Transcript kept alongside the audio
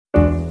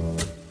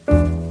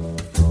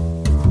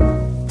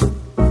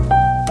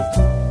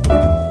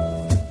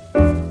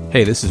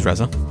Hey, this is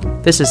Reza.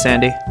 This is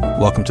Sandy.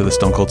 Welcome to the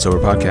Stone Cold Sober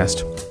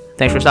Podcast.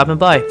 Thanks for stopping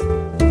by.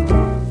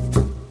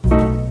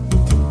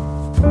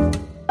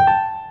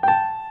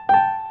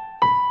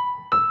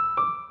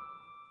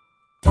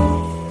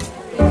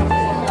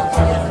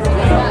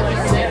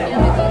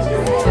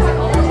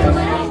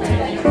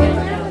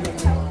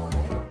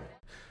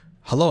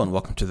 Hello and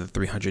welcome to the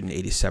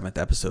 387th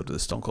episode of the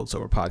Stone Cold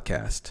Sober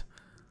Podcast.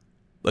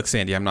 Look,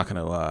 Sandy, I'm not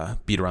going to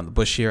beat around the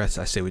bush here. I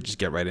say we just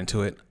get right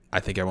into it. I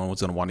think everyone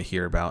was going to want to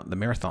hear about the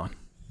marathon.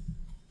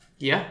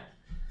 Yeah,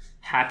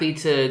 happy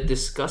to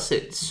discuss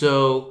it.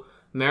 So,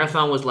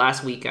 marathon was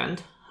last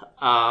weekend.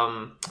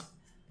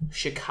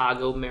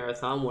 Chicago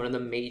Marathon, one of the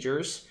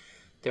majors.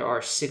 There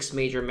are 6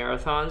 major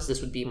marathons. This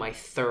would be my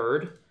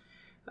third.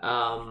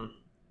 It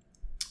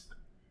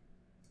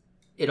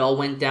all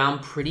went down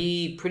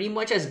pretty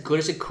much as good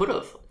as it could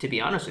have, to be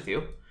honest with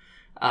you.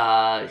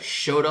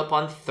 Showed up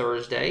on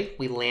Thursday.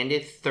 We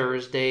landed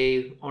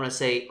Thursday, I want to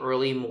say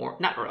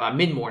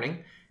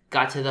mid-morning.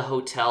 Got to the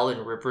hotel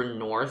in River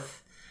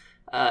North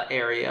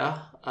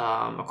area,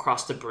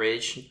 across the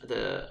bridge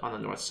on the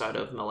north side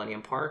of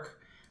Millennium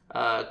Park.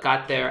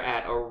 Got there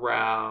at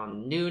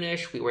around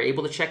noonish. We were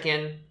able to check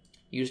in,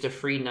 used a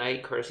free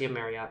night, courtesy of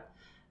Marriott.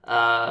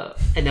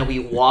 And then we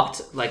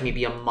walked like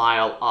maybe a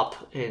mile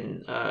up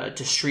to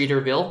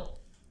Streeterville.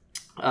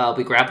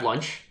 We grabbed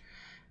lunch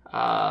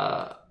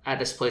at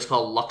this place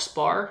called Lux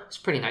Bar. It's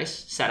pretty nice.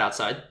 Sat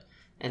outside.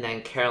 And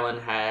then Carolyn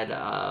had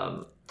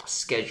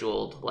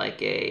scheduled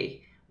like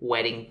a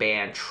wedding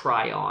band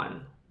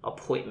try-on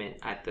appointment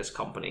at this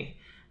company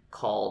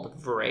called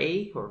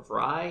Vray,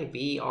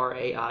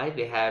 V-R-A-I.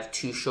 They have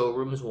 2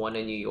 showrooms, one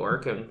in New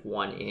York and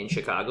one in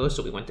Chicago.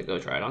 So we went to go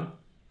try it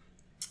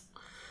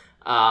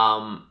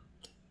on.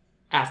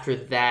 After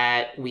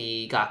that,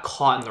 we got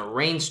caught in the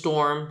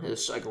rainstorm. It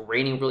was like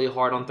raining really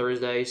hard on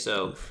Thursday,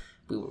 so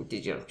we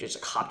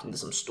just hopped into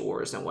some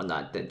stores and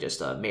whatnot. Then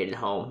just made it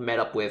home. Met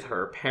up with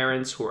her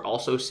parents, who were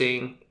also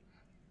seeing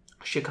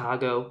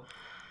Chicago.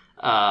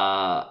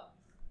 That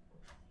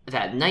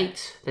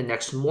night, the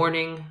next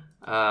morning,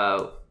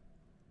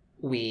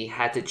 we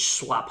had to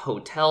swap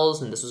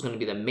hotels, and this was going to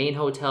be the main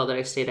hotel that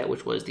I stayed at,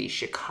 which was the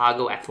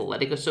Chicago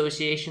Athletic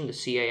Association, the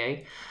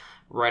CAA,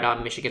 right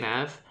on Michigan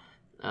Ave.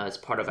 It's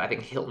part of, I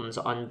think, Hilton's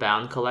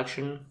Unbound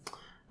collection.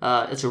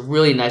 It's a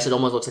really nice, it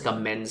almost looks like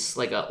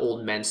an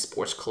old men's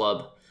sports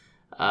club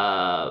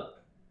from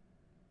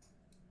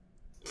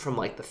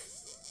like the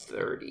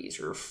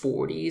 30s or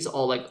 40s,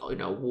 all like,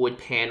 wood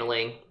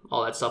paneling,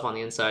 all that stuff on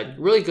the inside.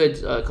 Really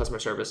good customer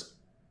service.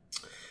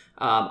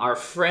 Our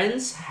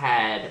friends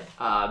had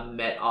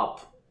our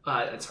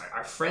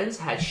friends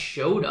had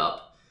showed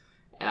up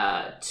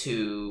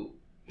to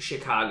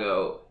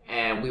Chicago,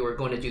 and we were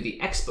going to do the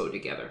expo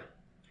together.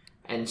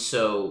 And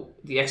so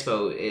the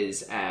expo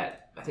is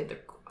at, I think, the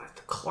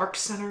Clark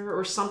Center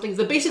or something.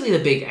 Basically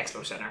the big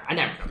expo center. I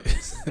never know what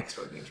these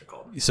expo names are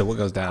called. So what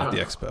goes down at the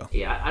expo?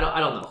 Yeah, I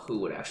don't know who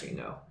would actually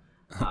know.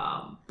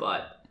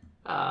 But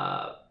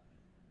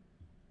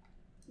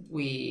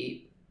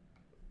we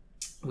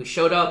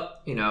showed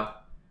up,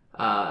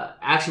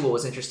 actually what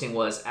was interesting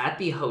was at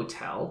the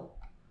hotel,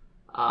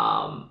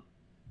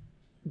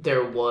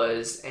 there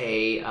was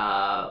a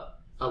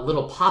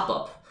little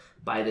pop-up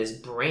by this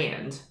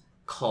brand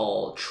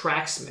called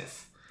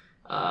Tracksmith.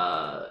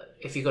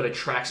 If you go to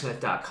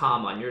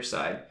tracksmith.com on your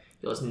side,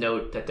 you'll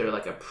note that they're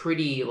like a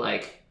pretty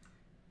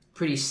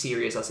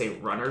serious, I'll say,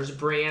 runners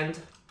brand.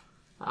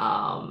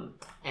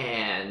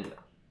 And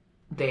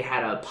they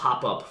had a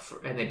pop-up,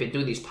 and they've been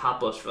doing these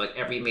pop-ups for like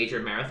every major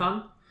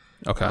marathon.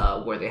 Okay.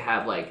 Where they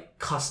have like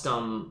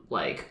custom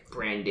like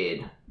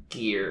branded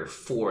gear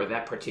for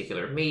that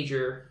particular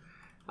major.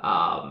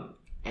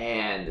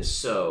 And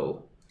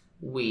so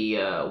we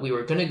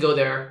were gonna go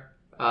there.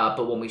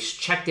 But when we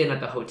checked in at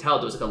the hotel,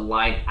 there was like a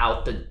line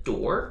out the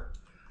door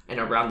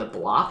and around the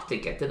block to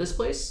get to this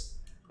place.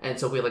 And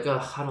so we were like,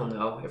 I don't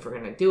know if we're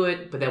going to do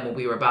it. But then when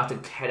we were about to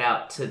head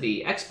out to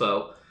the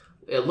expo,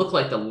 it looked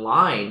like the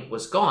line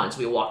was gone. So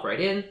we walked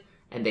right in,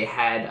 and they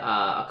had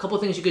a couple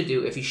of things you could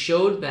do. If you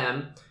showed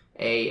them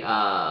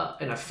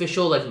an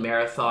official like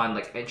marathon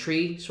like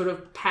entry sort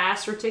of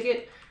pass or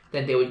ticket,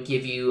 then they would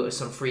give you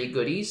some free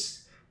goodies.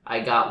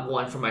 I got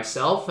one for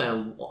myself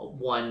and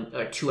 1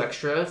 or 2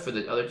 extra for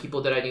the other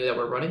people that I knew that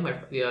were running,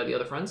 the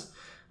other friends.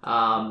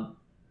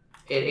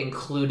 It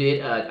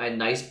included a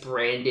nice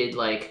branded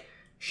like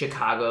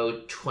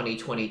Chicago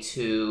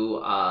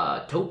 2022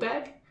 tote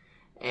bag,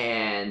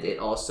 and it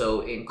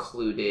also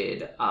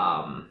included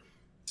a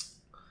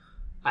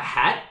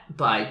hat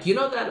by, do you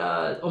know that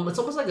it's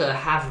almost like a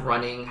half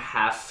running,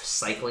 half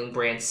cycling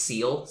brand,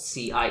 Ciele,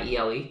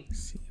 C-I-E-L-E?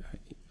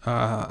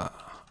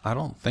 I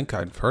don't think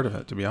I've heard of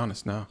it, to be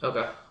honest, no.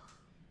 Okay.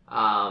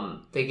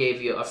 They gave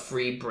you a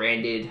free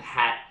branded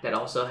hat that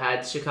also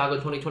had Chicago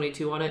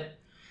 2022 on it.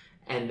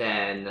 And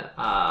then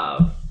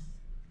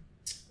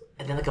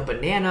like a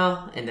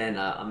banana, and then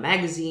a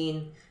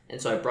magazine.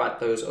 And so I brought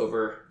those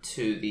over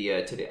to the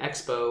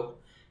expo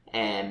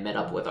and met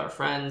up with our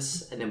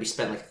friends. And then we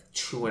spent like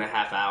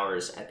 2.5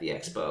 hours at the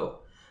expo.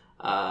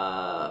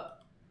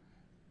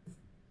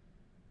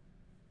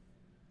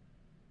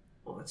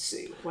 Let's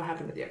see what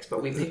happened at the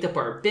expo. We picked up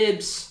our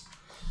bibs.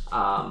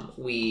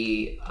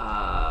 We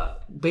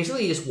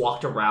basically just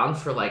walked around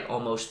for like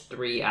almost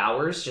 3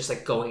 hours, just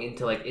like going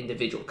into like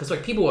individual, because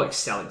like people were like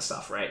selling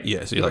stuff, right?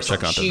 Yeah, so you like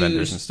check out the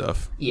vendors and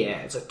stuff. Yeah,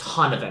 it's a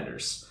ton of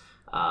vendors.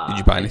 Did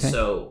you buy anything?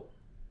 So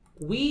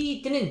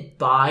we didn't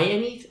buy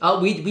any.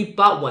 We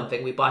bought one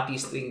thing. We bought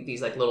these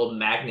like little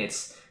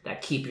magnets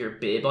that keep your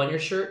bib on your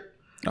shirt.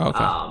 Oh,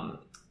 okay.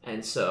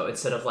 And so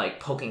instead of like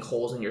poking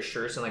holes in your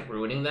shirts and like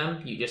ruining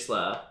them, you just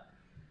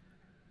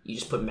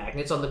put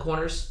magnets on the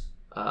corners,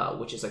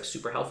 which is like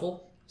super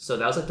helpful. So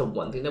that was like the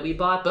one thing that we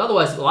bought. But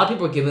otherwise, a lot of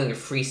people were giving like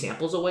free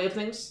samples away of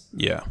things.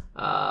 Yeah.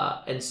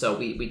 And so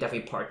we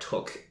definitely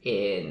partook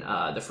in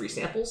the free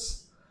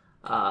samples.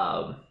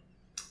 And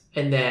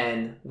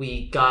then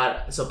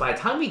so by the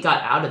time we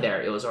got out of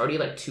there, it was already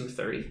like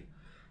 2:30.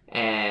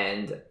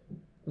 And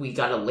we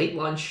got a late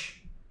lunch.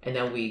 And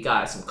then we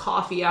got some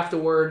coffee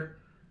afterward.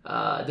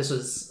 This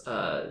was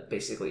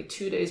basically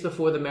 2 days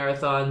before the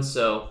marathon.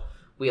 So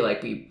we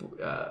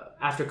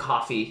after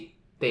coffee,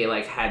 they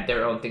like had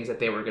their own things that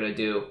they were gonna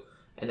do,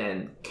 and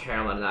then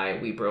Carolyn and I,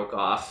 we broke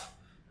off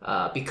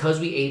because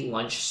we ate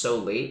lunch so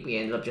late. We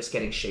ended up just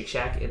getting Shake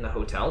Shack in the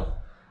hotel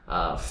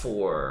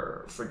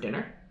for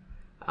dinner,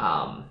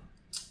 and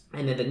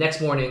then the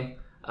next morning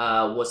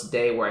was the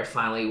day where I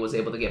finally was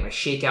able to get my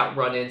shakeout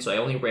run in. So I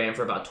only ran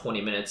for about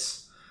 20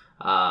 minutes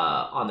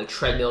on the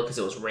treadmill because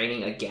it was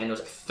raining again. It was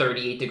like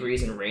 38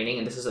 degrees and raining,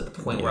 and this is at the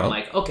point where I'm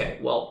like, okay,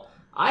 well,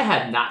 I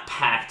have not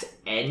packed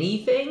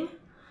anything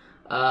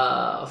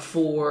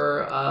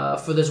for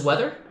this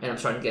weather, and I'm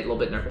starting to get a little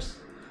bit nervous.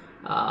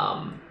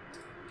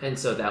 And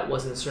so that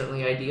wasn't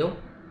certainly ideal.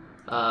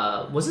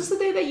 Was this the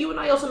day that you and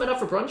I also met up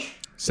for brunch?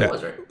 It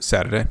was, right?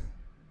 Saturday.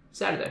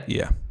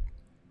 Yeah.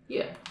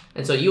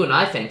 And so you and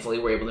I, thankfully,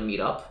 were able to meet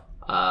up.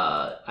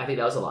 I think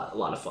that was a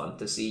lot of fun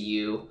to see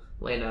you,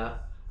 Lena,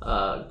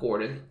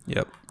 Gordon.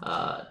 Yep.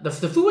 The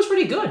food was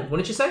pretty good,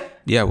 wouldn't you say?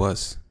 Yeah, it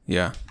was.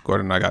 Yeah,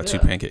 Gordon and I got 2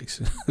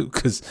 pancakes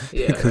because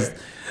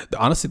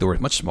honestly they were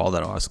much smaller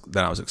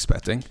than I was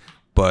expecting.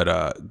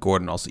 But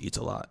Gordon also eats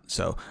a lot,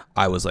 so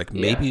I was like,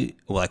 maybe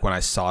like when I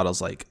saw it, I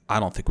was like, I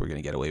don't think we're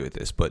gonna get away with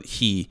this. But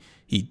he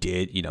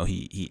did, you know,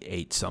 he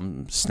ate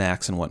some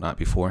snacks and whatnot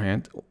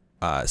beforehand.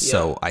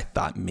 So I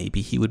thought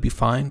maybe he would be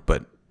fine,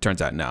 but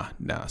turns out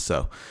nah.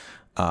 So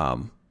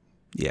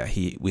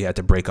we had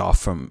to break off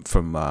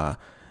from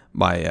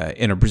my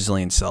inner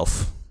Brazilian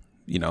self.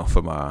 You know,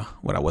 from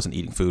when I wasn't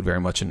eating food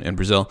very much in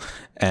Brazil.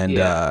 And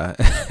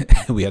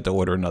we had to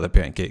order another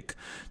pancake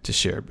to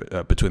share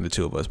between the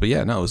two of us. But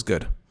yeah, no, it was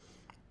good.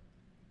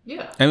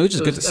 Yeah. And it was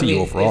just good to see you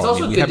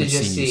overall. We haven't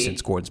seen you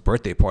since Gordon's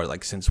birthday party.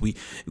 Like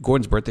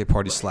Gordon's birthday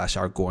party /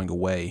 our going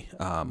away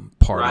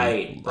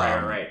party.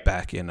 Right.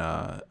 Back in,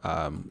 I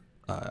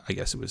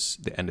guess it was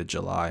the end of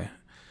July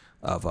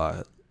of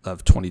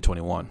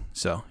 2021.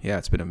 So yeah,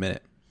 it's been a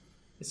minute.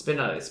 It's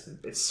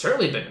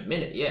certainly been a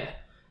minute, yeah.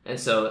 And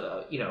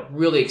so,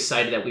 really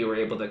excited that we were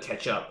able to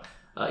catch up,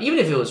 even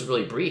if it was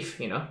really brief,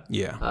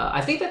 Yeah. I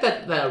think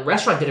that the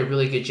restaurant did a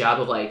really good job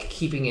of, like,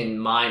 keeping in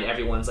mind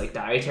everyone's, like,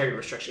 dietary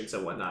restrictions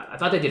and whatnot. I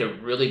thought they did a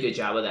really good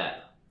job of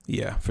that.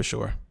 Yeah, for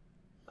sure.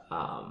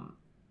 And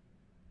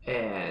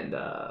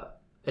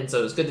so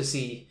it was good to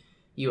see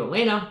you,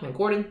 Elena, and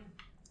Gordon.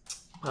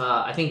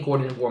 I think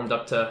Gordon warmed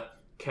up to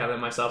Carolyn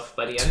and myself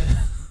by the end.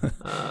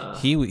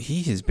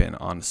 He has been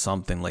on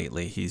something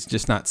lately. He's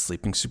just not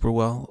sleeping super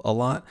well a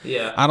lot.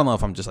 Yeah. I don't know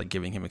if I'm just like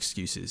giving him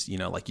excuses,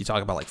 like you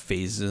talk about like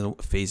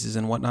phases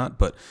and whatnot,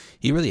 but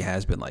he really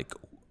has been like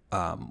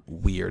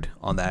weird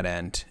on that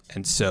end.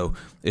 And so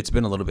it's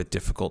been a little bit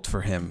difficult for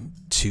him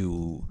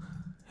to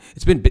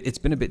it's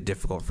been a bit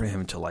difficult for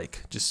him to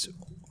like just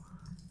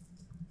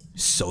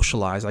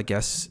socialize, I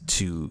guess,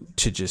 to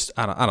just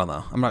I don't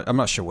know. I'm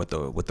not sure what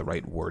the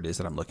right word is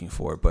that I'm looking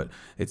for, but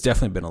it's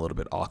definitely been a little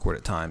bit awkward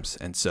at times.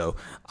 And so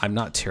I'm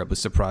not terribly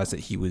surprised that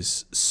he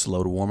was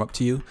slow to warm up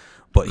to you,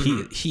 but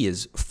he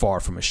is far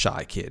from a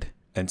shy kid.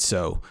 And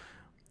so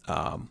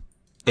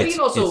I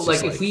think also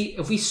like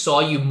if we saw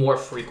you more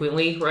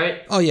frequently,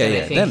 right? Oh yeah,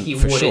 I think then he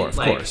for wouldn't, sure,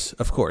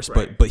 of course.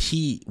 Right. But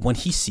he when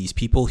he sees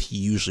people, he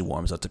usually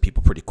warms up to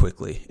people pretty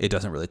quickly. It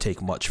doesn't really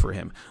take much for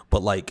him.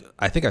 But like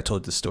I think I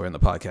told this story on the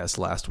podcast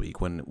last week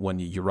when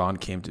Yaron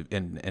came to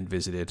and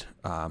visited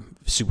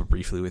super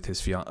briefly with his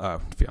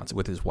fiance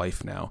with his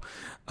wife now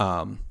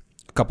a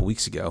couple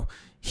weeks ago.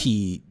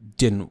 He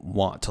didn't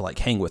want to like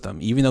hang with them,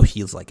 even though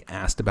he's like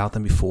asked about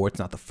them before. It's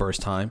not the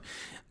first time.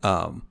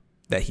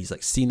 That he's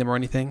like seen them or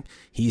anything.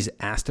 He's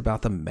asked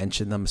about them,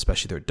 mentioned them,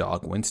 especially their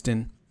dog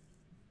Winston.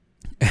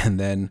 And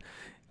then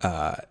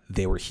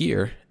they were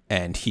here,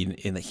 and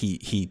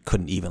he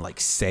couldn't even like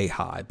say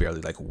hi,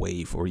 barely like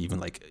wave or even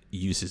like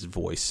use his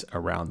voice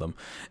around them.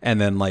 And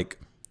then like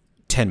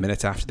 10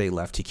 minutes after they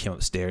left, he came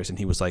upstairs and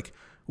he was like,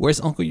 "Where's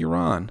Uncle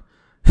Yaron?"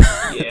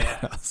 Yeah.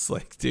 I was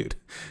like, dude,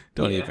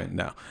 don't even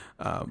no.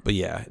 But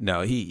yeah,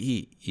 no,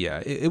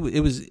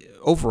 it was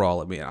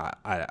overall. I mean,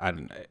 I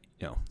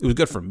it was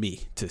good for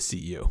me to see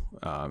you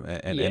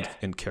and Yeah.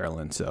 and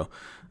Carolyn. So,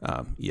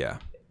 yeah.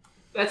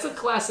 That's a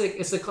classic.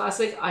 It's a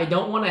classic. I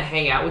don't want to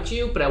hang out with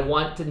you, but I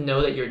want to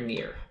know that you're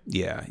near.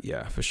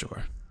 Yeah, for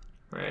sure.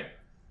 Right.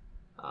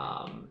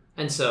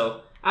 And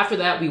so after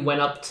that, we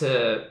went up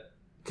to,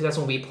 because that's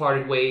when we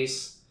parted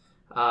ways.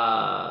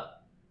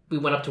 We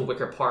went up to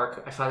Wicker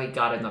Park. I finally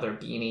got another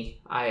beanie.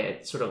 I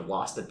had sort of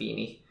lost a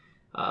beanie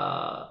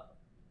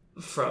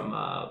from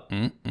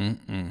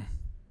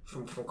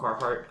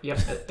Carhartt. Yep,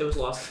 it was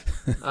lost.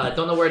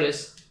 Don't know where it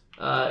is.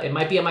 It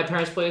might be at my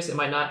parents' place. It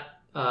might not.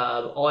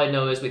 All I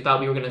know is we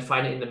thought we were going to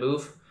find it in the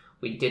move.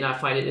 We did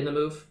not find it in the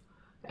move.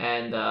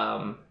 And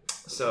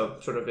so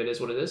sort of it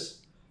is what it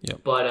is.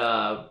 Yep.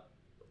 But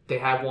they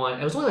had one.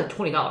 It was only like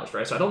 $20,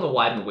 right? So I don't know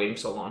why I've been waiting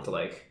so long to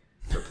like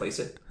replace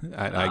it.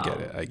 I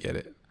get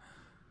it.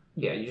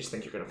 Yeah, you just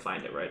think you're going to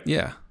find it, right?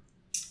 Yeah.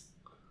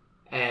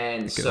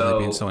 And It could only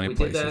be so in so many we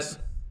places. did that.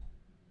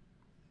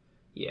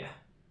 Yeah.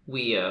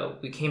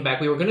 We came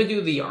back. We were going to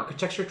do the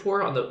architecture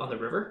tour on the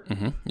river.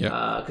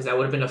 Yeah. Because that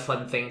would have been a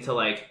fun thing to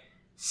like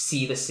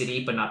see the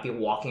city but not be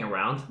walking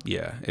around.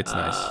 Yeah, it's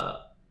nice.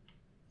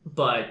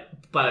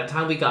 But by the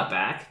time we got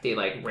back, they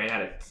like ran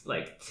out of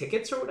like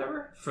tickets or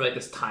whatever for like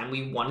this time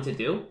we wanted to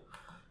do.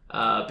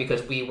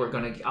 Because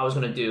I was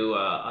gonna do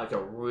like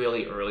a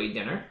really early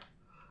dinner.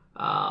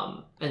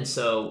 And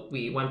so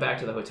we went back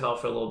to the hotel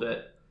for a little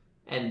bit,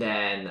 and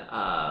then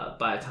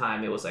by the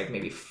time it was like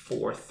maybe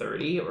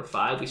 4:30 or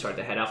 5, we started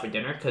to head out for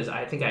dinner, because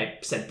I think I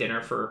set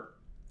dinner for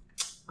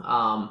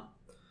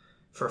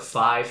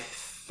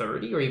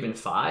 5:30 or even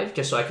 5,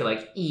 just so I could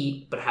like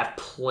eat but have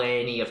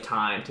plenty of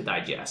time to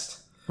digest.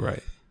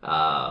 Right.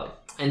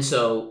 And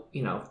so,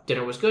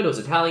 dinner was good. It was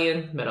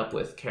Italian. Met up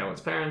with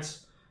Carolyn's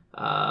parents.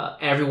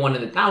 Everyone I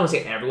don't want to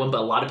say everyone, but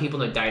a lot of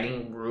people in the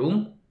dining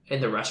room in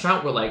the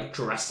restaurant were like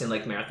dressed in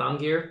like marathon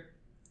gear.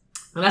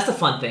 And that's the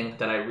fun thing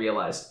that I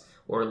realized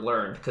or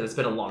learned, because it's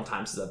been a long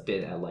time since I've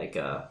been at like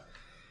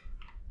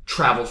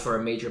traveled for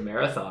a major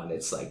marathon.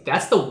 It's like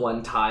that's the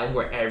one time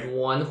where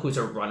everyone who's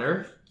a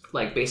runner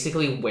like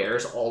basically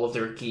wears all of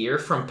their gear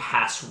from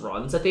past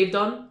runs that they've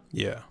done.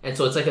 Yeah. And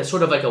so it's like it's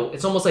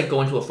almost like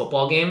going to a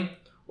football game,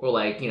 or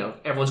like,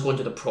 everyone's going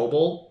to the Pro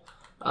Bowl,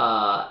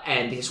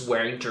 and just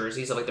wearing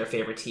jerseys of like their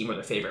favorite team or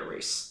their favorite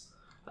race.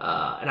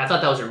 And I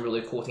thought that was a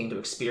really cool thing to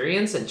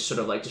experience, and sort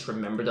of like just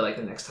remember that like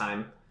the next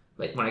time,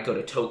 like when I go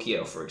to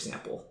Tokyo, for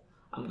example,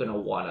 I'm going to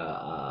want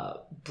to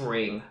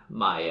bring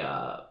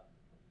my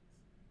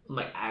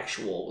my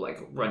actual like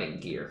running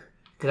gear,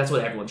 because that's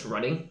what everyone's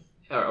running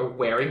or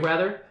wearing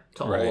rather,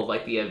 to Right. all of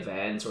like the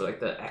events or like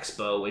the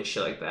expo and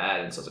shit like that.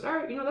 And so it's like, all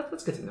right,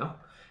 that's good to know.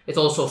 It's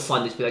also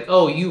fun to be like,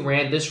 oh, you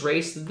ran this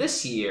race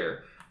this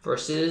year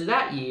versus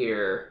that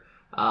year.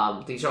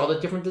 These are all the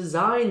different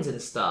designs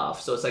and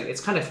stuff. So it's like,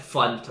 it's kind of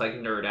fun to like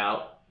nerd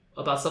out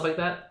about stuff like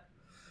that.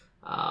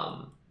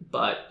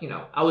 But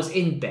I was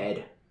in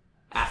bed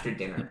after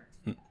dinner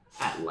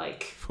at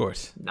like Of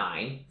course.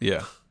 9.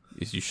 Yeah.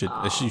 You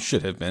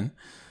should have been.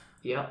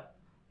 Yep.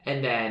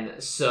 And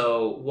then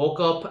so woke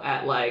up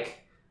at like,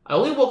 I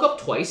only woke up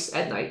twice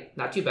at night.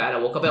 Not too bad. I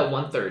woke up at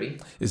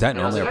 1:30. Is that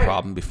And I was normally like, a all right.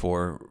 problem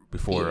before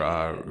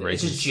It's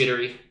races? just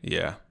jittery.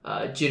 Yeah.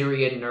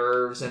 Jittery and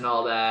nerves and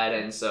all that.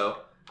 And so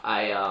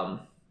I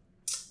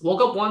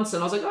woke up once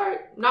and I was like, all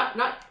right,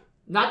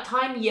 not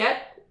time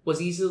yet.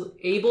 Was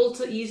able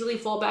to easily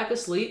fall back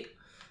asleep,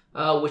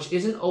 which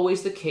isn't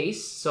always the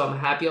case. So I'm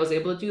happy I was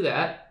able to do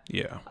that.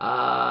 Yeah.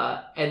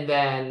 And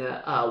then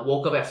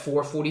woke up at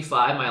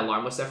 4:45. My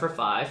alarm was set for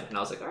 5, and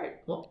I was like, all right,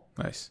 well,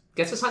 Nice.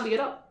 guess it's time to get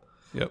up.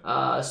 Yep.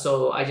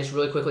 So I just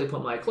really quickly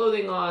put my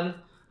clothing on,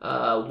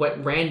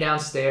 ran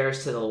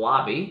downstairs to the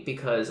lobby,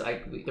 because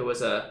there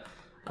was a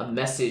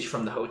message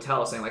from the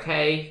hotel saying like,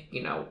 hey,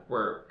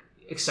 we're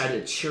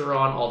excited to cheer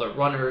on all the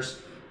runners.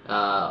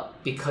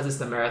 Because it's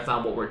the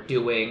marathon, what we're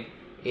doing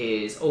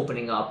is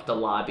opening up the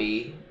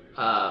lobby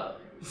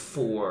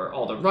for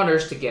all the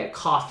runners to get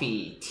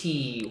coffee,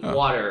 tea,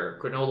 water,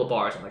 granola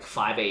bars at like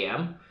 5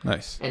 a.m.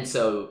 Nice. And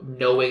so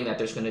knowing that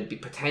there's going to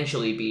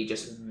potentially be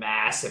just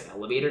massive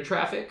elevator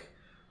traffic,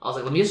 I was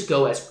like, let me just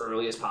go as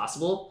early as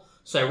possible.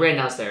 So I ran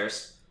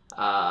downstairs,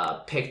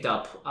 picked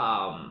up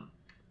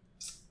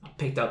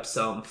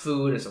some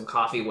food and some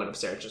coffee, went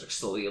upstairs, just like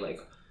slowly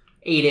like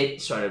ate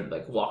it, started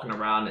like walking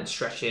around and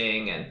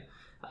stretching. And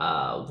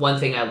one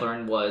thing I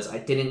learned was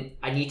I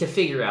need to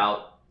figure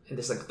out, and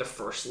this is like the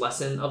first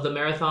lesson of the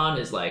marathon,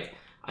 is like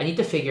I need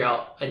to figure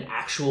out an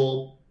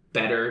actual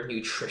better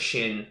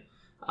nutrition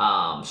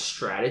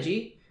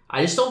strategy.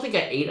 I just don't think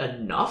I ate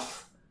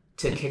enough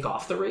to kick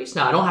off the race.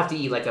 Now I don't have to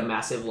eat like a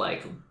massive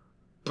like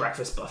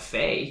breakfast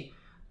buffet,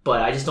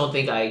 but I just don't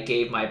think I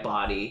gave my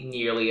body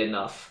nearly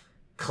enough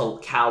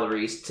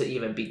calories to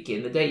even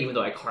begin the day, even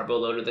though I carbo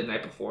loaded the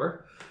night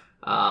before.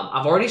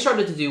 I've already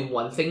started to do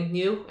one thing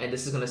new, and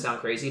this is going to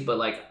sound crazy, but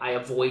like I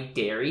avoid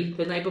dairy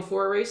the night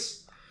before a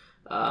race,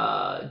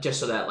 just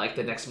so that like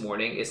the next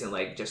morning isn't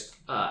like just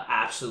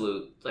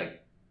absolute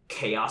like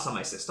chaos on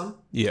my system.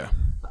 Yeah.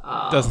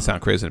 Doesn't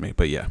sound crazy to me,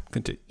 but yeah,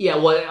 continue. Yeah,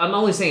 well, I'm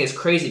only saying it's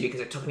crazy because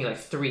it took me like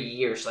 3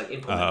 years to like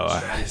implement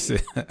the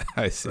strategy.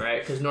 I see.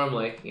 Right? Because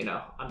normally,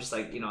 I'm just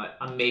like,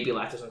 I'm maybe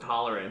lactose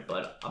intolerant,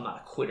 but I'm not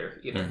a quitter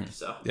either.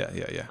 So Yeah.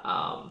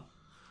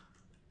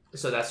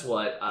 So that's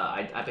what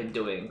I've been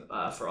doing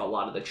for a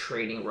lot of the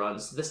training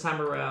runs this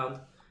time around.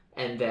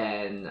 And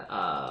then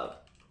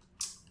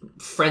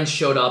friends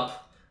showed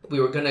up. We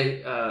were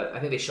gonna, I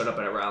think they showed up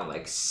at around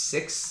like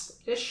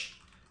 6-ish.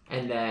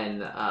 And then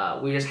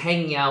we were just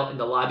hanging out in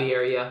the lobby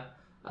area.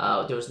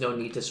 There was no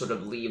need to sort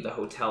of leave the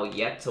hotel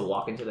yet to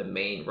walk into the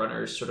main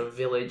runners sort of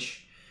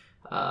village.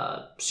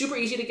 Super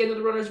easy to get into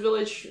the runners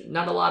village.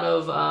 Not a lot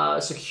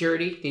of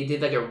security. They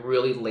did like a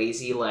really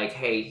lazy, like,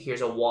 hey,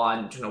 here's a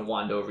wand, turn a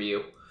wand over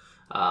you.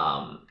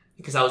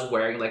 Because I was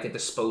wearing like a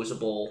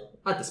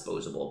not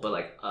disposable, but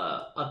like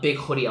a big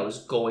hoodie I was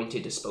going to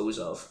dispose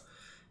of.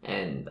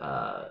 And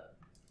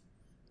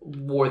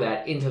wore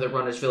that into the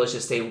runners village to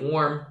stay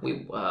warm.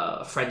 We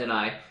a friend and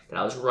I that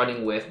I was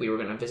running with, we were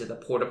going to visit the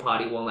porta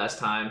potty one last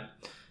time,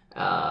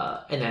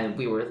 and then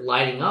we were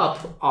lining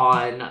up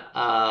on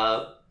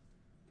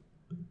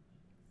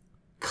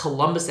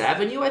Columbus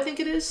Avenue, I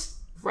think it is,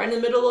 right in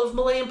the middle of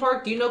Millennium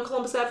Park. Do you know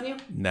Columbus Avenue?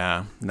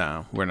 No,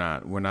 we're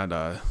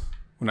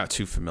not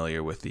too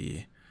familiar with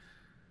the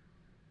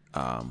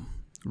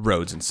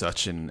roads and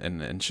such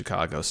in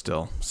Chicago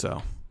still,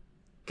 so.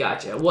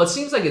 Gotcha. Well, it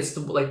seems like it's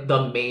like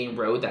the main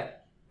road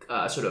that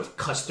sort of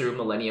cuts through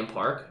Millennium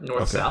Park,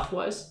 north-south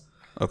wise.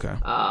 Okay.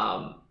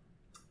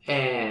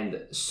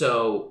 And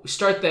so we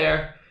start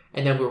there,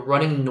 and then we're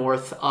running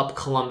north up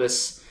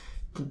Columbus.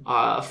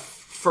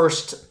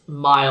 First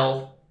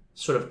mile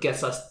sort of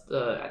gets us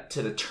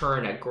to the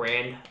turn at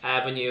Grand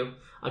Avenue.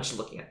 I'm just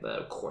looking at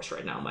the course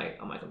right now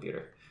on my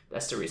computer.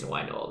 That's the reason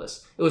why I know all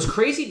this. It was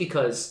crazy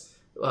because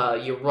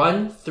you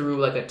run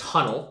through like a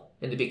tunnel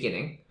in the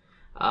beginning.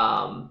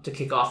 To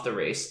kick off the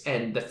race,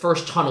 and the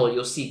first tunnel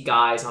you'll see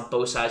guys on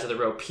both sides of the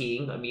road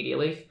peeing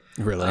immediately.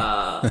 Really?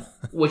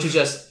 Which is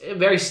just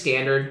very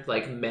standard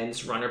like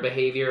men's runner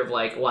behavior of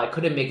like, well, I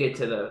couldn't make it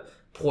to the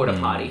porta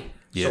potty,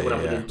 so what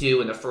I'm going to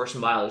do in the first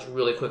mile is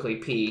really quickly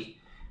pee,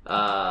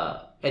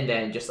 and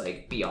then just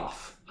like be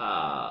off,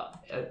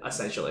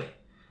 essentially.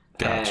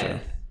 Gotcha. And,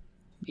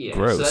 yeah,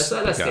 gross.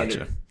 So that's gotcha.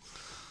 Standard.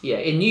 Yeah,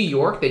 in New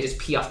York they just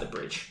pee off the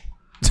bridge.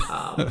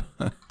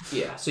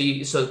 Yeah, so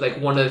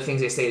like one of the things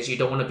they say is you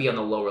don't want to be on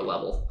the lower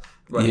level.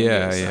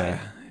 Yeah.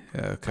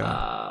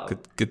 Okay.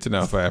 Good to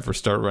know if I ever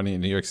start running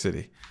in New York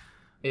City.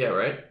 Yeah,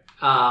 right.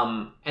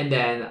 And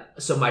then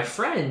so my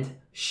friend,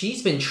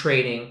 she's been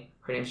training.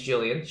 Her name's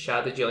Jillian.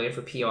 Shout out to Jillian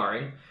for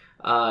PRing.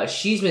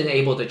 She's been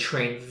able to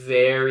train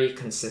very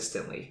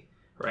consistently,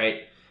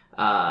 right?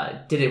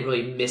 Didn't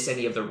really miss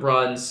any of the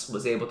runs.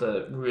 Was able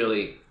to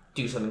really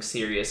do something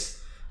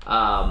serious.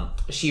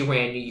 She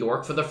ran New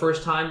York for the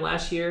first time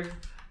last year,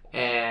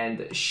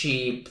 and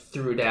she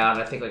threw down,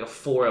 I think, like a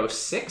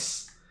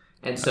 4:06.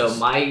 And so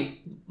my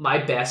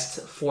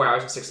best 4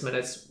 hours and 6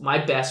 minutes, my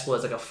best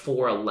was like a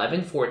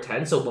 4:11,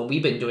 4:10. So when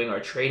we've been doing our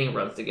training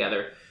runs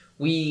together,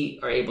 we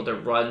are able to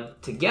run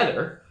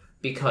together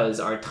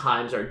because our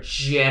times are,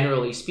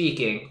 generally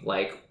speaking,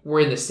 like we're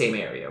in the same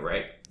area,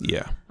 right?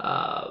 Yeah.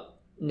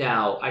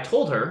 Now I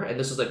told her, and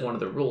this was like one of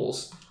the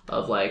rules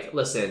of like,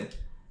 listen,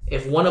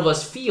 if one of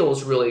us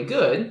feels really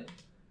good,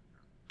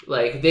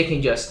 like they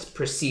can just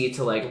proceed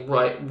to like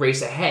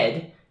race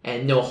ahead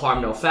and no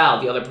harm, no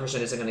foul. The other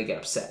person isn't going to get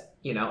upset.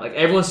 Like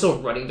everyone's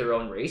still running their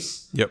own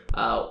race. Yep.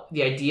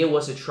 The idea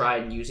was to try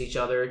and use each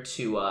other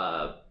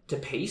to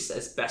pace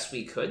as best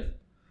we could.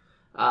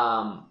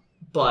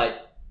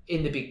 But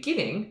in the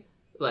beginning,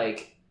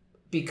 like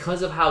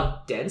because of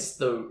how dense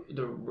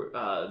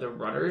the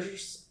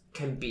runners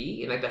can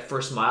be in like that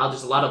first mile,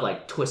 there's a lot of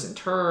like twists and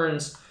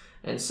turns.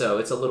 And so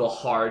it's a little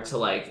hard to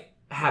like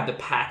have the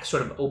pack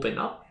sort of open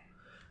up.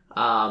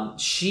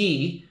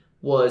 She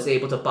was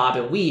able to bob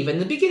and weave. And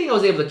in the beginning, I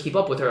was able to keep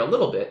up with her a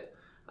little bit.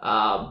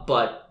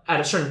 But at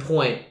a certain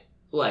point,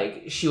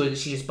 like she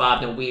just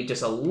bobbed and weaved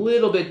just a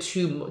little bit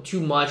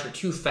too much or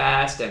too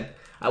fast. And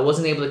I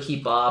wasn't able to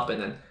keep up.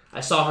 And then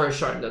I saw her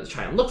starting to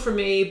try and look for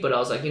me. But I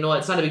was like, you know what?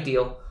 It's not a big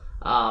deal.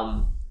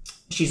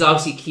 She's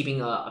obviously keeping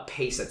a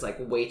pace that's like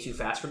way too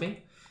fast for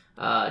me.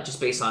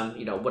 Just based on,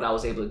 what I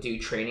was able to do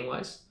training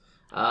wise.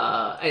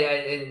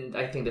 And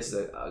I think this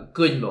is a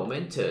good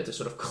moment to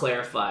sort of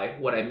clarify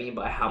what I mean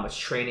by how much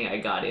training I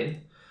got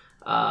in.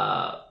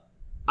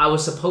 I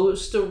was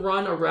supposed to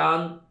run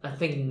around, I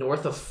think,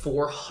 north of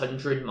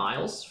 400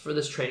 miles for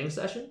this training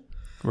session.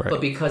 Right.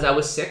 But because I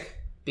was sick,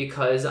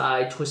 because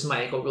I twisted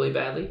my ankle really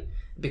badly,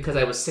 because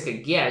I was sick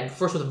again,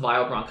 first with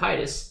viral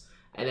bronchitis,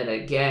 and then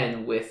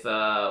again with,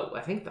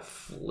 I think, the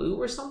flu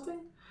or something,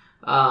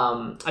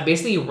 I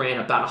basically ran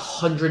about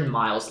 100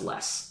 miles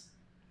less.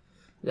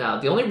 Now,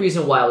 the only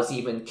reason why I was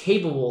even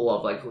capable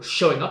of like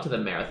showing up to the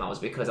marathon was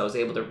because I was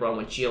able to run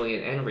with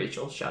Jillian and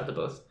Rachel. Shout out to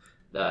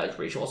both.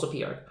 Rachel also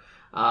PR'd.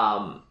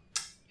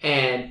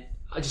 And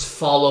I just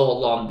follow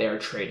along their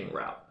training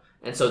route.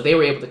 And so they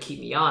were able to keep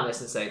me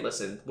honest and say,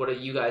 listen, what are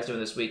you guys doing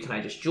this week? Can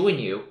I just join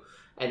you?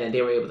 and then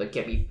they were able to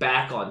get me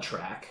back on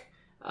track.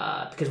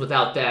 Because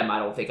without them, I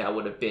don't think I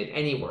would have been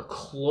anywhere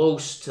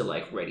close to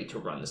like ready to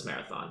run this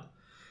marathon.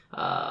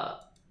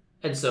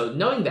 And so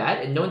knowing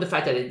that, and knowing the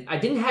fact that I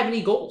didn't have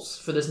any goals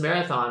for this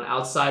marathon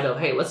outside of,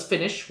 hey, let's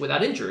finish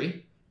without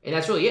injury, and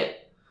that's really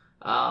it.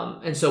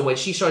 And so when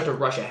she started to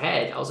rush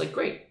ahead, I was like,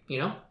 great,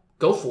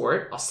 go for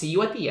it. I'll see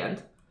you at the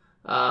end.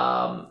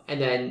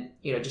 And then,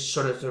 just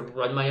sort of to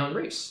run my own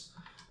race.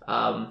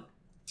 What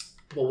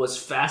was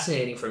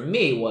fascinating for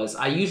me was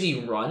I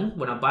usually run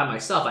when I'm by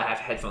myself. I have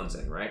headphones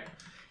in, right?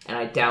 And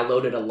I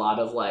downloaded a lot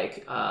of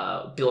like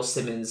Bill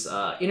Simmons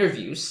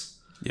interviews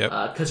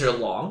because they're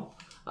long.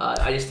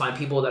 I just find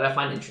people that I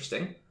find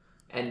interesting.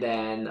 And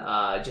then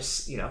I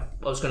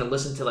was going to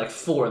listen to like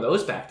 4 of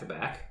those back to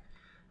back.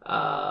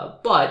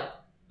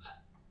 But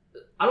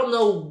I don't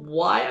know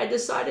why I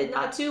decided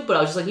not to, but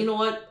I was just like, you know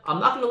what? I'm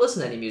not going to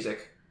listen to any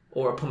music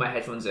or put my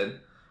headphones in.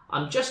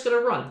 I'm just going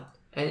to run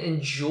and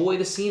enjoy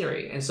the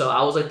scenery. And so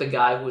I was like the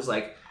guy who was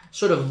like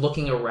sort of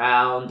looking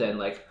around, and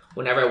like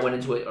whenever I went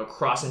into it or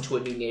crossed into a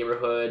new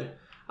neighborhood,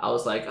 I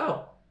was like,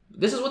 oh,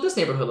 this is what this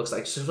neighborhood looks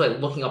like. Just like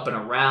looking up and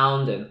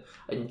around and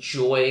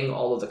enjoying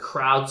all of the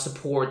crowd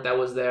support that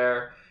was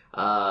there.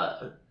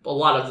 A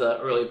lot of the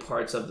early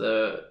parts of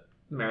the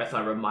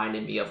marathon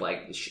reminded me of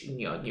like,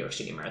 New York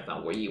City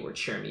Marathon, where you were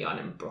cheering me on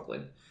in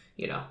Brooklyn.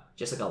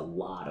 Just like a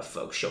lot of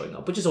folks showing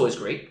up, which is always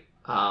great.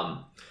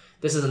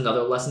 This is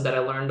another lesson that I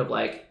learned of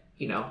like,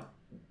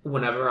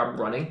 whenever I'm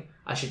running,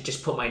 I should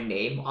just put my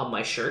name on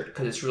my shirt,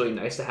 because it's really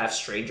nice to have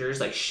strangers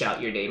like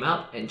shout your name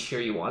out and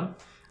cheer you on.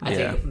 I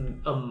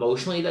think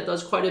emotionally that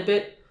does quite a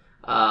bit.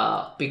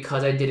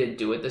 Because I didn't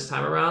do it this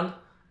time around,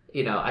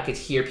 I could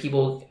hear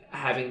people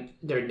having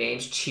their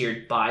names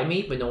cheered by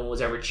me, but no one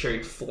was ever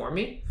cheering for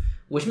me,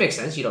 which makes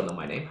sense. You don't know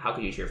my name. How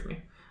could you cheer for me?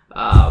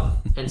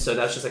 And so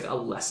that's just like a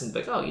lesson.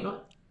 Like,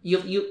 oh,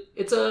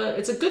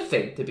 it's a good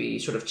thing to be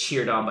sort of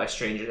cheered on by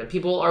strangers, and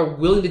people are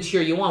willing to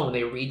cheer you on when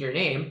they read your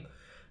name.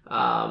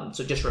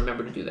 So just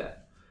remember to do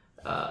that.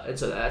 And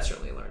so that's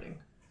certainly learning.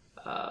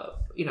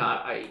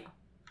 I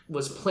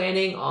was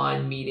planning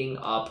on meeting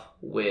up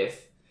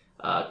with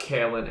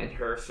Carolyn and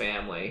her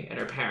family and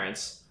her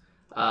parents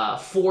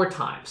 4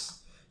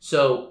 times.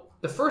 So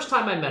the first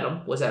time I met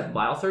them was at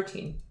mile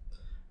 13.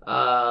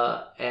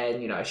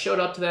 And I showed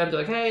up to them. They're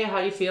like, hey, how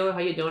you feeling? How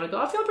you doing? I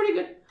go, I feel pretty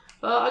good.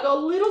 I got a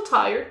little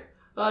tired.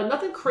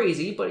 Nothing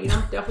crazy, but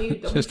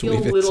definitely feel a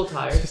little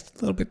tired. Just a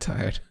little bit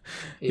tired.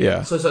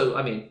 Yeah. So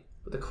I mean,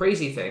 the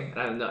crazy thing,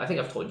 and I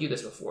think I've told you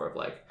this before, of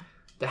like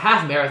the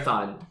half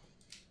marathon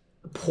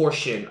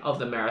portion of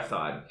the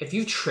marathon, if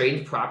you've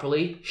trained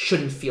properly,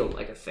 shouldn't feel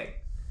like a thing.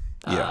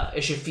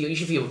 You should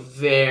feel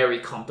very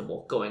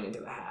comfortable going into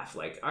the half.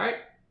 Like, all right,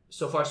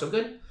 so far so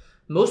good.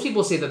 Most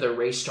people say that the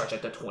race starts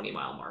at the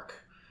 20-mile mark.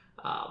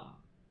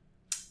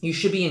 You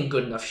should be in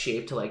good enough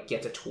shape to like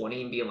get to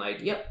 20 and be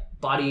like, yep,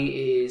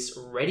 body is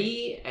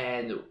ready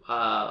and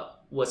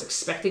was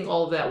expecting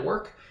all of that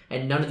work,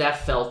 and none of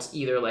that felt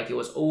either like it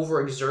was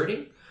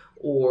overexerting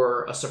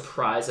or a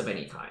surprise of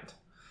any kind.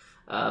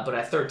 But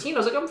at 13, I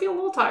was like, I'm feeling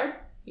a little tired.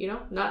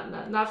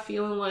 Not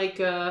feeling like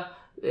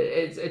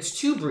it's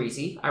too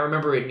breezy. I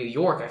remember in New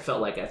York, I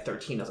felt like at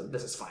 13, I was like,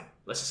 this is fine.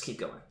 Let's just keep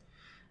going.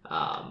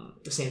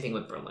 The same thing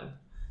with Berlin.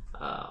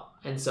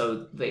 And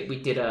so we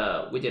did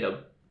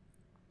a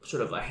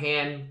sort of a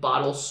hand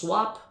bottle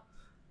swap,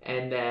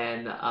 and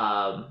then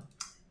I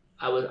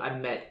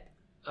met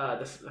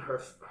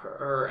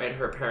her and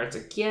her parents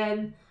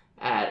again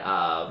at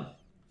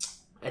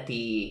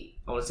the,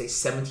 I want to say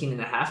 17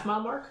 and a half mile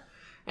mark.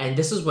 And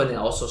this is when it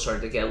also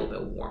started to get a little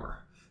bit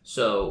warmer.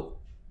 So,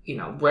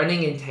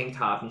 running in tank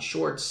top and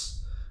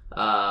shorts.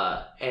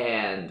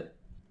 And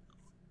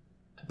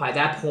by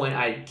that point,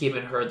 I'd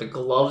given her the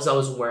gloves I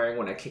was wearing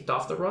when I kicked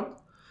off the run.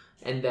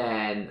 And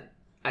then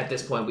at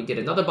this point, we did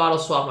another bottle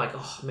swap. I'm like,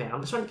 oh man,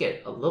 I'm starting to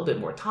get a little bit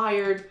more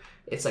tired.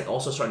 It's like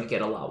also starting to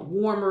get a lot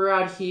warmer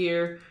out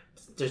here.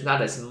 There's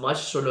not as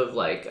much sort of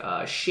like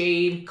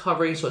shade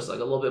covering. So it's like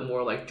a little bit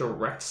more like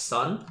direct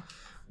sun,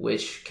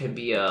 which can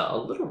be a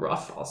little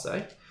rough, I'll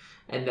say.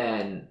 And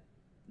then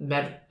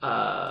met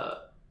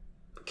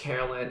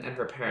Carolyn and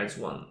her parents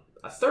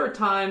a third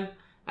time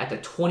at the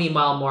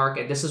 20-mile mark.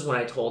 And this is when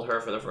I told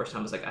her for the first time,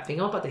 I was like, I think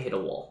I'm about to hit a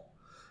wall.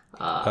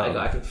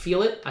 I can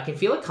feel it. I can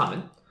feel it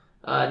coming.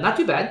 Not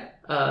too bad.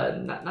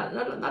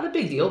 Not a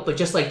big deal, but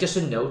just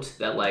a note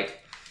that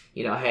like,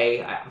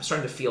 hey, I'm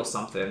starting to feel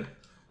something.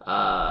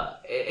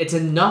 It's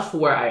enough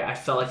where I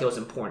felt like it was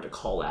important to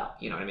call out.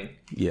 You know what I mean?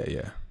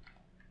 Yeah.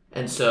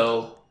 And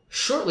so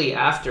shortly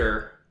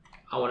after,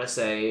 I want to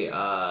say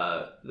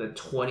the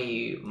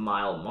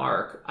 20-mile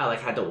mark, I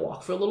like had to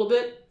walk for a little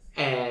bit.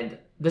 And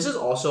this is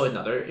also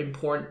another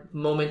important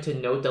moment to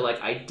note that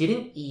like I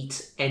didn't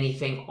eat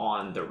anything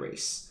on the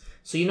race.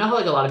 So you know how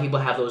like a lot of people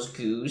have those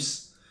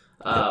goos,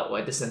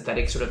 like the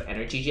synthetic sort of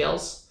energy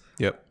gels?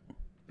 Yep.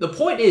 The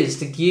point is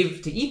to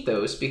eat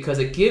those because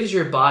it gives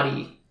your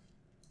body,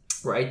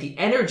 right, the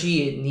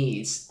energy it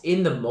needs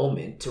in the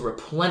moment to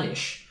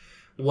replenish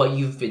what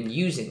you've been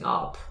using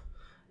up.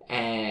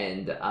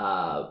 And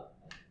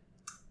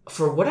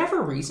for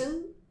whatever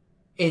reason,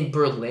 in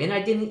Berlin,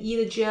 I didn't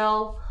eat a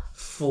gel.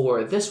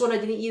 For this one, I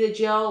didn't eat a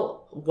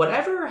gel.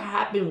 Whatever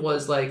happened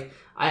was like,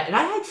 I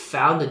had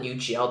found a new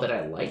gel that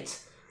I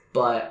liked,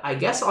 but I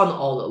guess on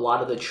a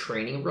lot of the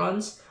training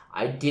runs,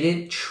 I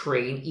didn't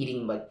train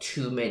eating like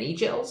too many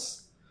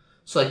gels.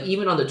 So like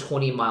even on the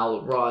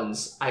 20-mile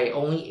runs, I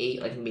only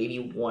ate like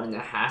maybe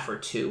 1.5 or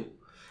 2.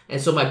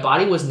 And so my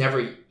body was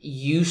never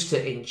used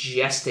to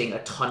ingesting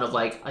a ton of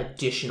like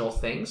additional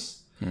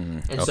things.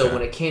 So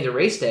when it came to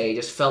race day, it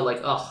just felt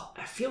like, oh,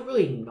 I feel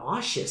really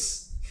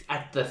nauseous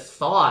at the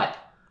thought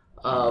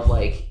of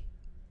like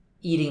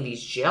eating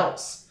these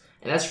gels.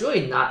 And that's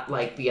really not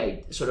like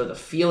the sort of the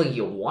feeling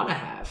you want to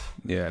have.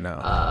 Yeah,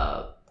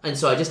 no. And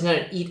so I just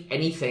didn't eat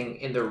anything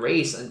in the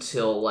race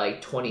until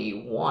like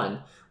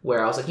 21,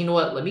 where I was like, you know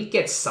what, let me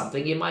get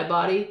something in my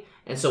body.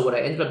 And so what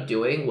I ended up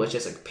doing was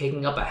just like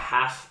picking up a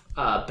half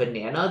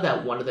banana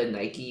that one of the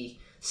Nike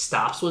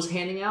stops was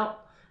handing out.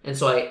 And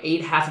so I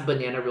ate half a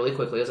banana really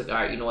quickly. I was like, all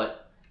right, you know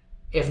what?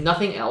 If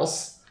nothing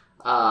else,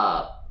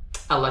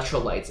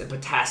 electrolytes and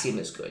potassium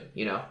is good,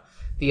 you know?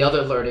 The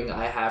other learning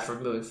I have for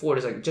moving forward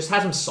is like, just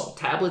have some salt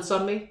tablets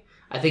on me.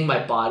 I think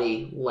my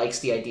body likes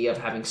the idea of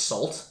having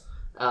salt,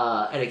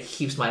 and it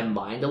keeps my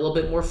mind a little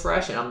bit more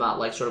fresh, and I'm not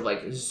like sort of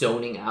like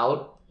zoning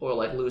out or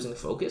like losing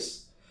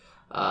focus.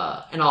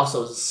 And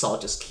also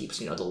salt just keeps,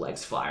 you know, the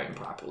legs firing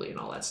properly and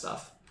all that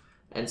stuff.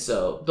 And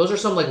so those are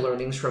some like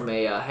learnings from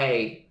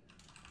hey,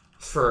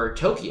 for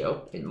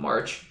Tokyo in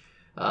March,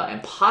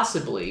 and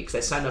possibly because I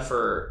signed up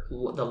for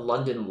the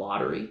London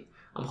lottery.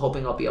 I'm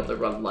hoping I'll be able to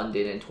run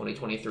London in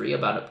 2023,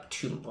 about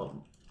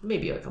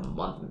maybe like a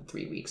month and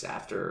 3 weeks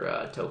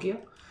after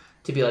Tokyo,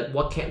 to be like,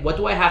 what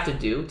do I have to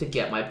do to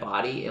get my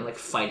body in like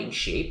fighting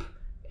shape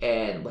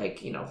and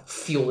like, you know,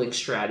 fueling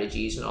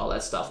strategies and all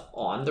that stuff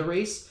on the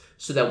race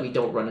so that we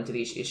don't run into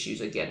these issues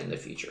again in the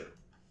future.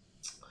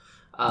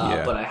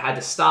 But I had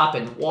to stop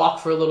and walk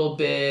for a little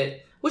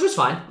bit, which was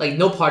fine. Like,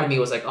 no part of me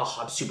was like, oh,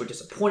 I'm super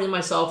disappointed in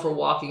myself for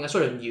walking. I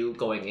sort of knew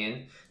going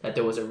in that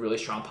there was a really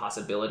strong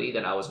possibility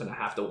that I was going to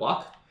have to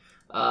walk.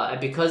 And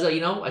because, you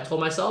know, I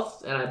told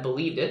myself and I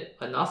believed it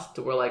enough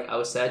to where, like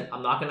I said,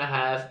 I'm not going to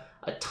have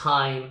a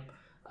time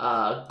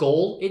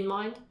goal in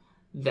mind,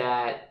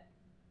 that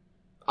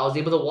I was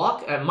able to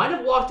walk. I might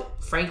have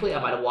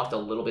walked a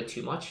little bit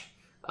too much.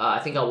 I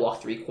think I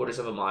walked 3/4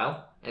 of a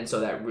mile. And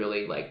so that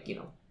really, like, you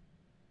know,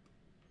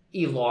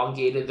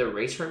 elongated the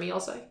race for me, I'll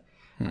say.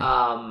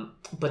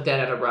 But then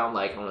at around,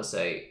 like, I want to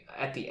say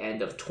at the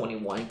end of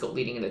 21,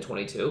 leading into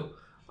 22,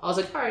 I was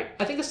like, all right,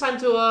 I think it's time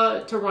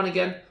to run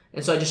again.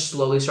 And so I just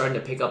slowly started to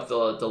pick up the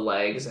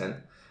legs and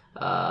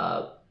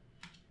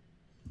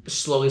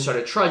slowly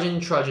started trudging,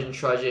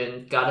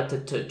 got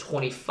up to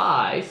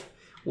 25,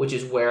 which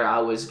is where I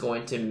was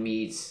going to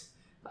meet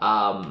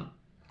Carolyn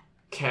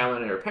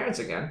and her parents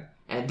again.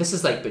 And this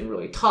has like been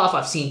really tough.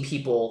 I've seen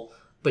people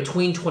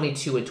between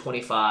 22 and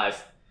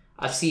 25,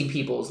 I've seen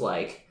people's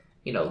like,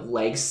 you know,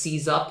 legs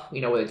seize up,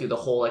 you know, where they do the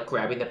whole like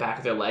grabbing the back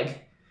of their leg.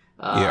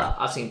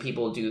 I've seen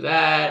people do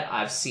that.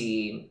 I've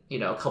seen, you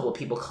know, a couple of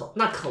people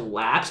not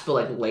collapse, but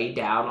like lay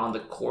down on the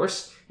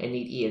course and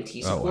need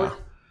ENT support.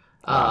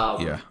 Oh,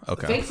 wow.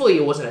 Okay. Thankfully,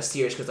 it wasn't as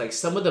serious because like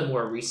some of the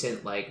more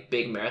recent like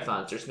big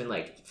marathons, there's been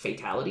like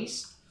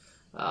fatalities.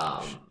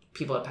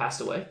 People have passed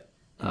away,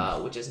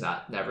 which is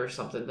never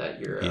something that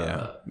you're you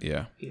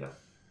know,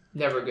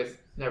 never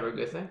a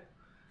good thing.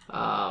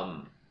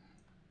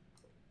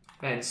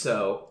 And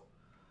so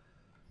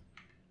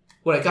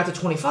when I got to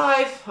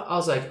 25, I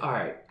was like, all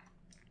right,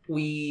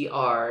 we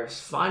are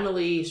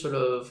finally sort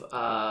of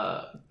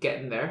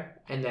getting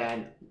there. And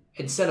then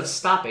instead of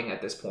stopping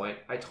at this point,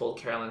 I told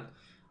Carolyn,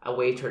 I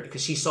waved her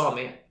because she saw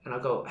me, and I'll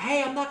go,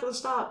 hey, I'm not going to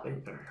stop.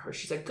 And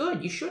she's like,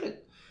 good, you shouldn't.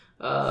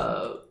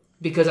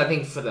 Because I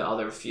think for the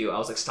other few, I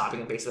was like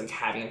stopping and basically like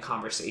having a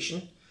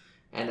conversation.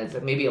 And it's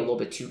like maybe a little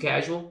bit too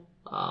casual,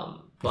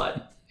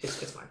 but it's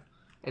fine.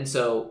 And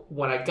so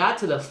when I got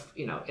to the,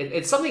 you know,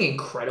 it's something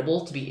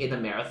incredible to be in a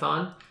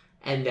marathon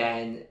and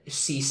then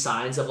see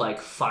signs of like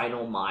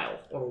final mile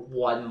or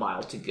 1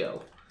 mile to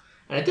go.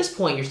 And at this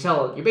point,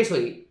 you're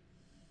basically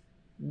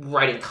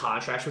writing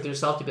contracts with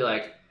yourself to be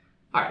like,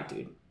 all right,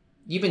 dude,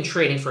 you've been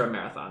training for a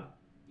marathon.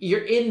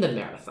 You're in the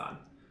marathon.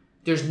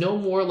 There's no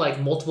more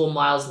like multiple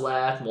miles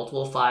left,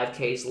 multiple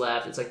 5Ks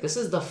left. It's like, this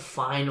is the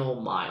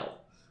final mile.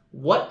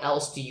 What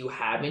else do you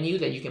have in you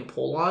that you can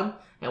pull on?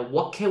 And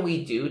what can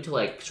we do to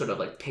like sort of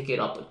like pick it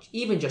up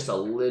even just a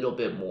little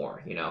bit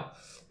more, you know?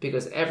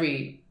 Because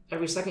every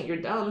second you're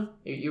down,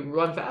 you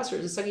run faster,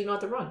 the second you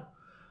don't have to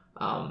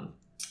run.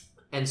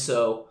 And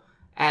so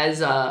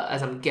as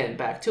I'm getting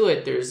back to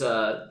it, there's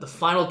the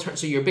final turn.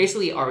 So you're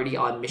basically already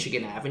on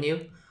Michigan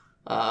Avenue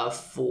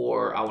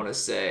for, I want to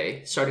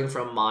say, starting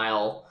from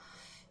mile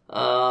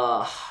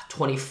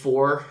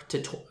 24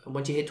 to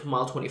once you hit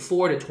mile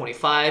 24 to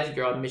 25,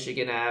 you're on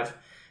Michigan Ave.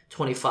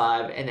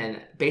 25, and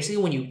then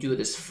basically when you do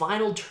this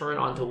final turn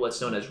onto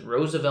what's known as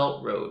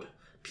Roosevelt Road,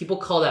 people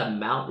call that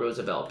Mount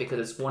Roosevelt because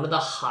it's one of the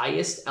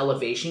highest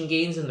elevation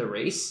gains in the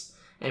race,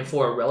 and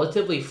for a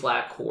relatively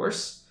flat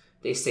course,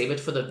 they save it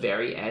for the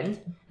very end.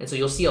 And so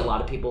you'll see a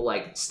lot of people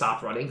like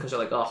stop running because they're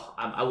like, oh,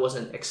 I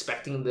wasn't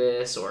expecting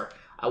this, or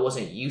I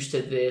wasn't used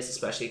to this,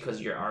 especially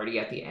because you're already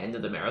at the end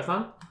of the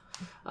marathon.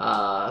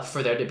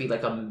 For there to be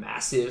like a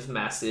massive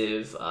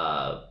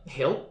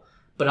hill.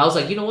 But I was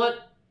like, you know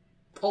what?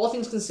 All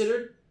things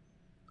considered,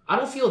 I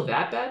don't feel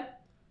that bad.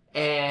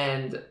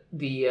 And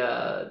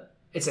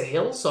it's a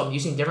hill, so I'm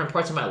using different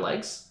parts of my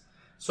legs.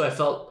 So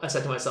I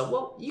said to myself,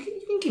 well, you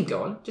can keep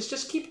going.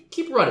 Just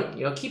keep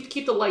running.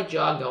 Keep the light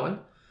jog going.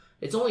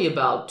 It's only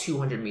about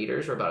 200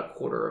 meters or about a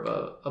quarter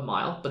of a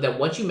mile. But then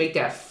once you make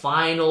that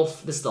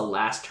this is the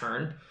last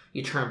turn,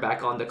 you turn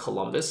back onto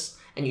Columbus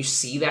and you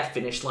see that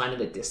finish line in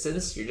the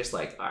distance, you're just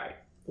like, all right,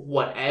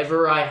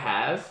 whatever I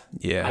have,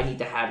 I need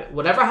to have it.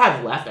 Whatever I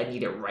have left, I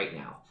need it right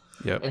now.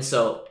 Yep. And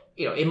so,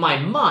 in my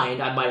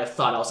mind, I might have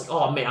thought, I was like,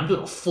 oh man, I'm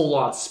doing a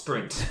full-on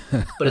sprint.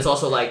 But it's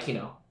also like,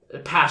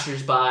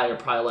 passersby are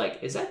probably like,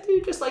 is that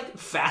dude just like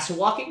fast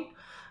walking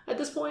at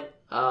this point?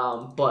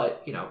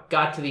 But,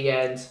 got to the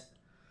end.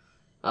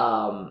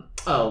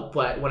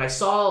 But when I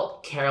saw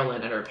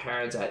Carolyn and her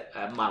parents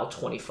at mile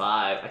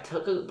 25, I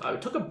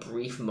took a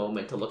brief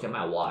moment to look at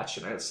my watch,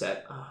 and I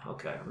said, oh,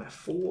 okay, I'm at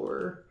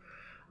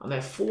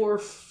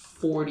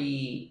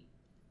 440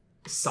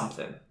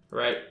 something,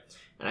 right?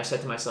 And I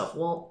said to myself,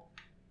 well,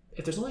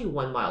 if there's only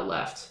 1 mile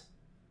left,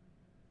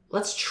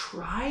 let's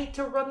try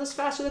to run this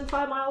faster than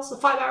 5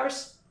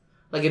 hours.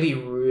 Like, it'd be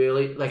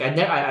really, like,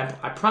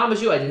 I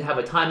promise you I didn't have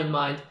a time in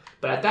mind.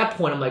 But at that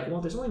point, I'm like,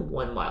 well, there's only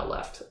 1 mile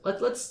left.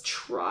 Let's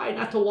try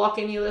not to walk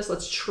any of this.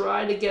 Let's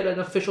try to get an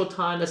official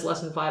time that's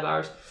less than 5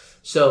 hours.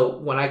 So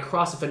when I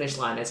crossed the finish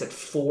line, it's at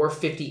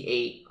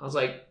 4:58. I was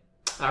like,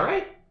 all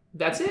right,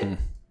 that's it.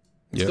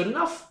 It's good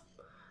enough.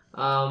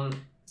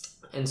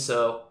 And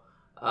so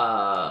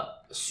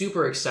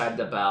super excited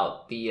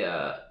about the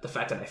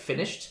fact that I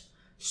finished.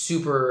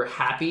 Super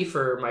happy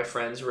for my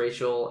friends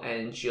Rachel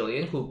and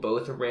Jillian, who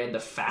both ran the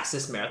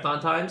fastest marathon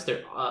times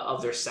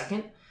of their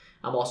second.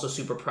 I'm also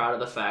super proud of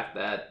the fact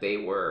that they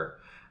were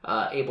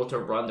able to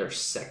run their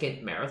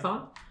second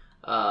marathon,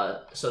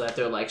 so that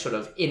they're like sort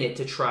of in it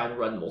to try and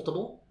run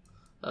multiple.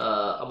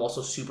 I'm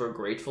also super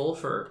grateful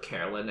for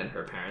Carolyn and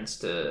her parents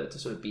to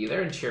sort of be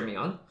there and cheer me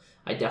on.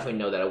 I definitely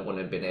know that I wouldn't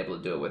have been able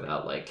to do it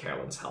without like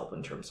Carolyn's help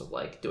in terms of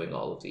like doing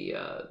all of the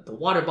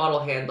water bottle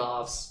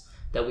handoffs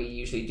that we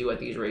usually do at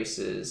these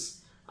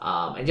races,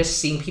 and just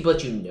seeing people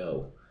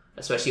that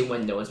especially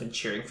when no one's been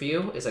cheering for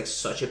you, is like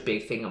such a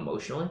big thing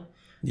emotionally.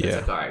 Yeah. It's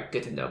like, all right,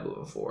 good to know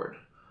moving forward.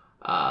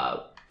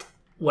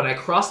 When I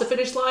crossed the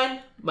finish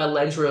line, my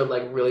legs were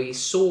like really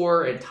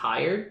sore and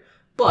tired.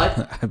 But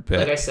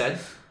like I said,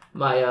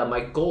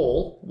 my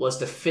goal was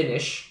to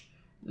finish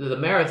the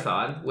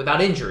marathon without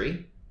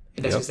injury,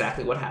 and that's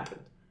exactly what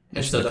happened.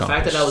 And so the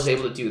fact that I was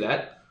able to do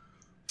that,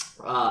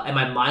 and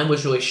my mind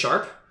was really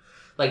sharp.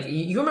 Like,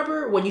 you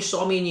remember when you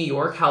saw me in New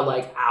York, how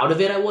like out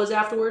of it I was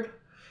afterward?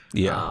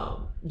 Yeah.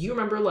 Do you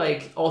remember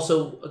like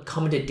also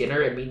coming to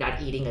dinner and me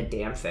not eating a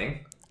damn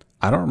thing?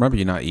 I don't remember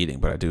you not eating,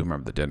 but I do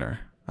remember the dinner.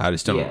 I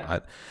just don't. Yeah.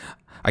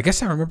 I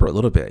guess I remember a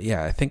little bit.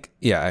 Yeah, I think.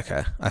 Yeah,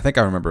 okay. I think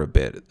I remember a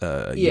bit.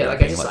 I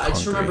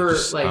just remember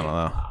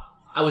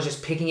I was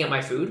just picking at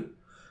my food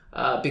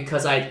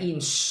because I had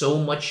eaten so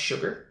much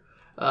sugar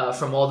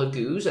from all the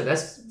goos, and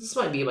this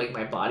might be like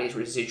my body's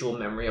residual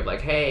memory of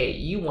like, hey,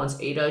 you once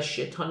ate a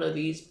shit ton of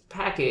these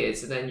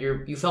packets, and then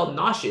you felt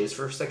nauseous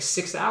for like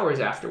 6 hours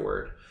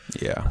afterward.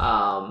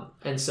 Yeah.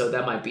 And so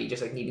that might be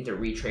just like needing to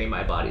retrain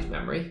my body's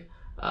memory.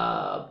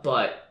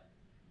 But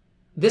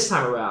this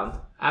time around,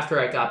 after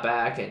I got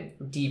back and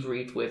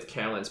debriefed with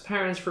Carolyn's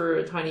parents for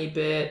a tiny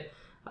bit,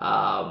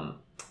 I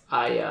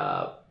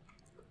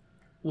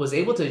was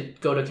able to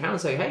go to Carolyn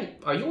and say, hey,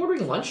 are you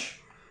ordering lunch?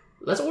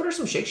 Let's order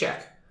some Shake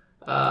Shack.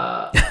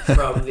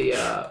 From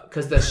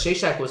because the Shake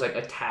Shack was like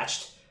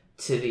attached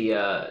to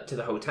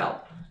the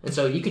hotel. And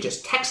so you could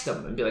just text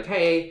them and be like,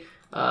 hey,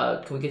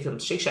 can we get some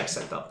Shake Shack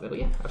sent up? They go,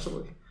 yeah,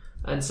 absolutely.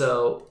 And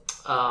so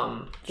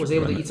was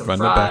able to eat some fries.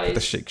 Run back to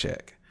the Shake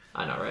Shack.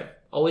 I know, right?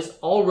 Always,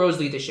 all roads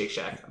lead to Shake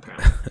Shack,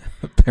 apparently.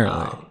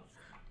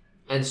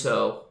 And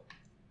so,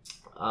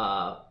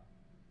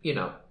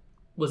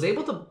 was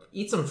able to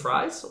eat some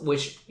fries,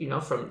 which,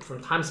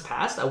 from times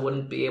past, I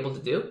wouldn't be able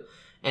to do.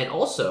 And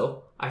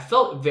also, I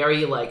felt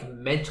very, like,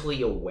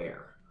 mentally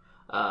aware.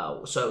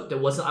 So I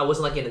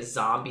wasn't, like, in a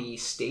zombie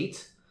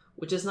state,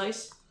 which is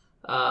nice.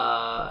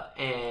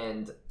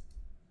 And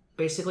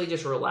basically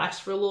just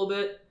relaxed for a little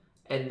bit.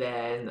 And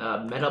then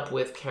met up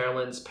with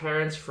Carolyn's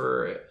parents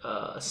for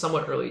a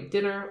somewhat early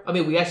dinner. I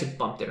mean, we actually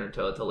bumped dinner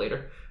until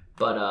later.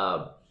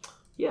 But,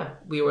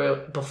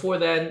 before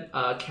then,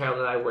 Carolyn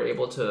and I were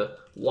able to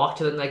walk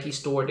to the Nike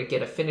store to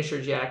get a finisher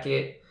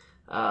jacket.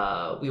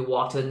 We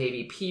walked to the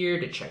Navy Pier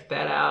to check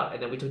that out.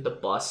 And then we took the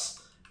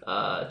bus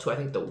to, I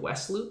think, the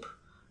West Loop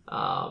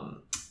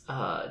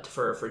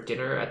for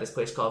dinner at this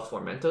place called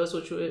Formentos,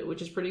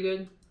 which is pretty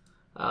good.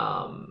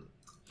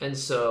 And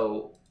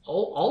so,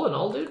 all in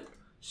all, dude,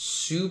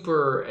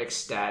 super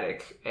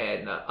ecstatic.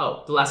 And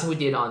the last thing we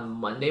did on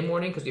Monday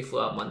morning, because we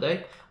flew out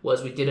Monday,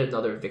 was we did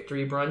another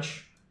victory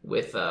brunch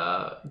with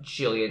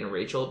Jillian and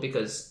Rachel,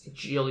 because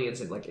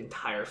Jillian's like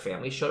entire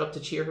family showed up to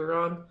cheer her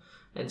on,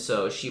 and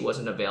so she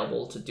wasn't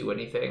available to do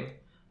anything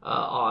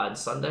on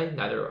Sunday.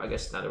 Neither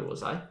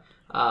was I.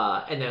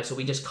 And then so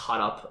we just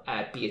caught up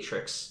at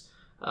Beatrix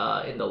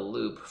in the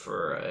Loop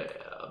for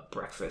a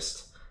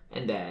breakfast,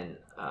 and then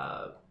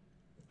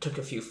took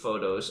a few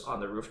photos on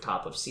the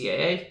rooftop of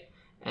CAA,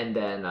 and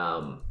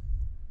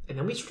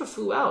then we sort of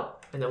flew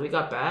out, and then we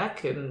got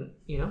back, and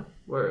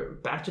we're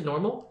back to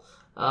normal.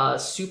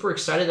 Super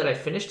excited that I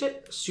finished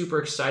it. Super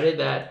excited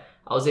that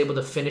I was able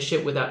to finish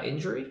it without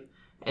injury,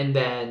 and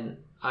then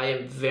I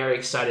am very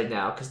excited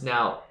now because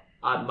now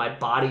my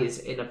body is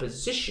in a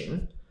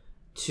position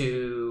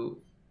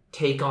to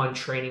take on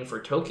training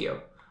for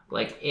Tokyo,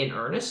 like in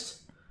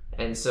earnest.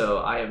 And so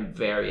I am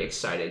very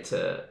excited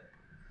to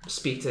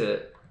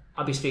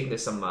I'll be speaking to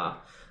some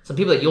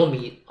people that you'll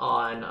meet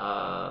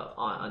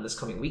on this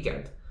coming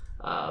weekend.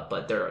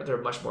 But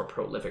they're much more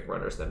prolific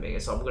runners than me,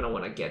 and so I'm gonna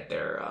want to get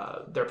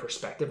their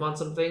perspective on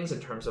some things in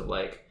terms of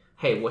like,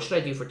 hey, what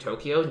should I do for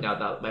Tokyo now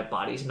that my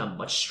body's in a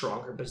much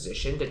stronger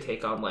position to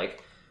take on,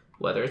 like,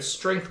 whether it's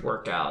strength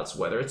workouts,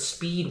 whether it's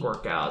speed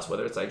workouts,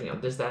 whether it's like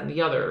this, that, and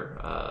the other.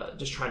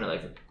 Just trying to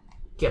like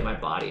get my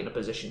body in a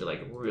position to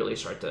like really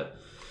start to,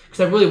 because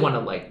I really want to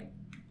like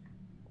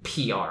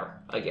PR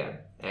again.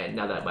 And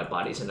now that my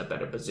body's in a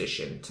better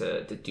position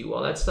to do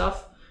all that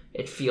stuff,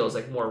 it feels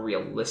like more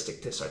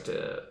realistic to start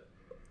to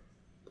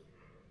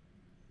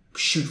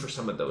shoot for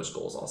some of those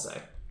goals, I'll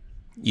say.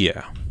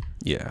 Yeah.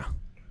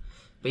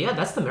 But yeah,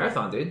 that's the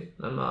marathon, dude.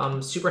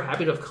 I'm super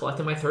happy to have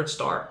collected my 3rd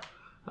star.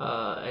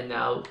 And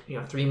now,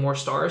 3 more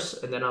stars,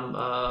 and then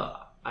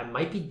I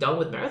might be done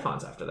with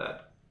marathons after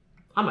that.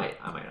 I might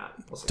not.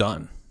 We'll see.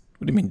 Done?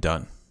 What do you mean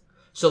done?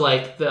 So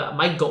like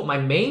my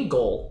main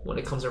goal when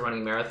it comes to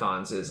running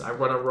marathons is I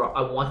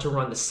want to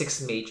run the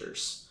 6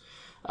 majors.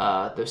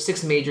 Those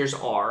 6 majors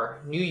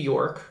are New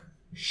York,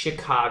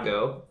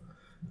 Chicago,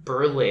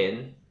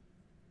 Berlin,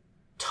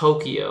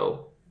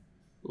 Tokyo,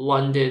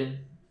 London,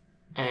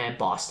 and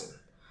Boston.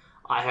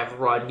 I have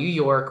run New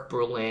York,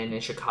 Berlin,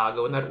 and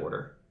Chicago in that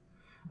order.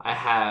 I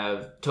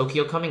have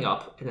Tokyo coming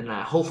up, and then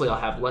hopefully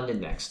I'll have London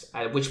next,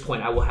 at which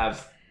point I will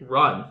have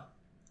run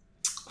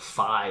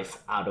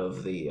 5 out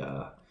of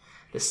the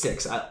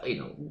 6.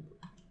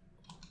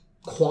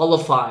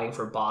 Qualifying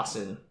for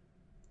Boston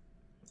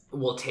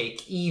will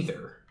take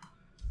either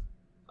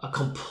a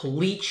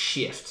complete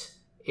shift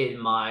in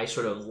my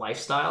sort of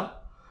lifestyle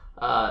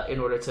in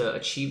order to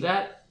achieve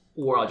that,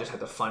 or I'll just have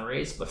to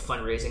fundraise. But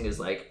fundraising is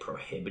like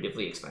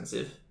prohibitively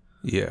expensive.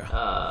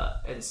 Yeah.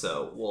 And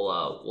so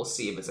we'll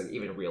see if it's like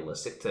even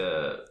realistic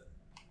to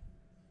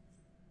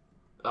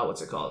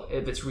what's it called?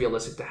 If it's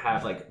realistic to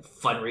have like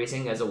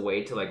fundraising as a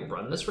way to like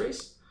run this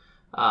race.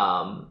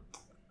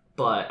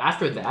 But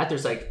after that,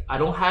 there's like I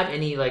don't have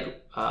any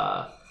like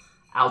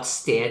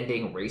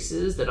outstanding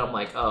races that I'm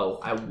like, oh,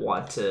 I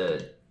want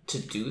to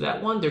do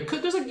that one.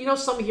 There's like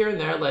some here and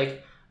there,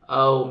 like,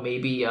 oh,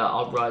 maybe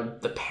I'll run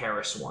the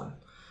Paris one,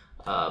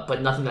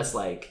 but nothing that's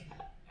like,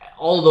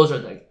 all of those are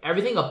like,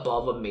 everything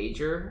above a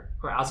major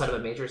or outside of a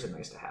major is a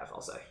nice to have,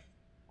 I'll say.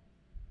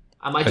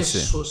 I might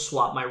just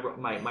swap my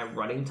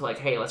running to like,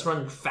 hey, let's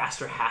run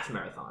faster half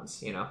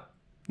marathons,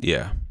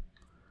 Yeah.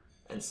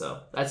 And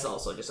so that's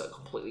also just a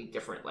completely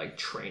different like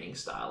training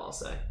style, I'll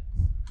say.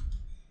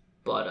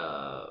 But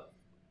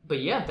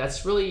yeah,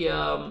 that's really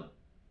the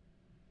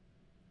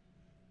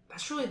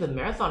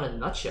marathon in a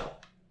nutshell.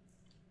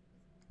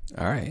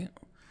 All right.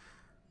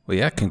 Well,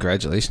 yeah,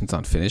 congratulations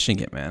on finishing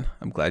it, man.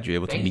 I'm glad you're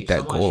able to meet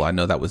that goal. I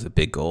know that was a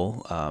big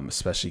goal,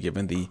 especially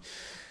given the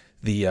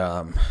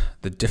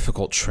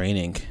difficult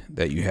training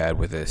that you had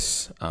with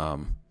this.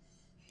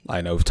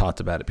 I know we've talked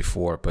about it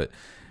before, but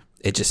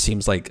it just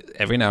seems like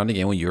every now and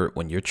again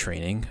when you're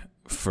training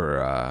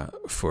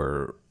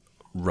for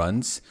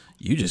runs,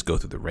 you just go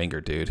through the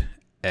ringer, dude.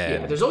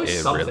 And there's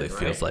always something, really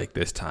feels like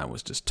this time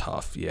was just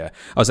tough. Yeah.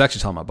 I was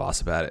actually telling my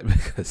boss about it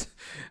because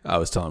I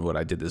was telling what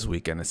I did this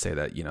weekend and say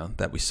that,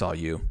 that we saw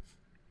you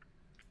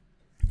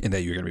and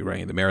that you're going to be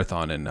running the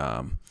marathon.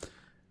 And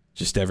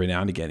just every now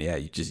and again, yeah,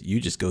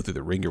 you just go through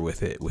the ringer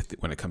with it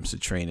when it comes to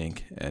training.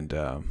 And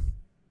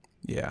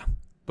yeah,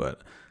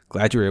 but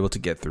glad you were able to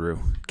get through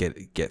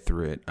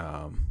it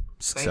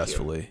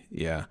successfully.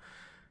 Yeah.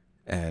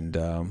 And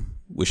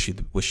wish you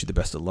the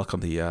best of luck on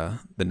the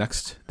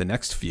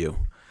next few.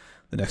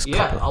 The next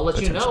couple. I'll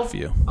let you know.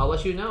 Few. I'll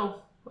let you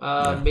know.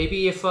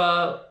 Maybe if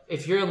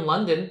you're in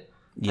London.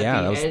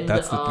 Yeah,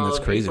 that's the thing that's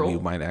crazy. April, we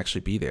might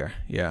actually be there.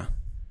 Yeah.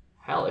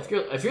 Hell, if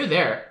you're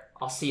there,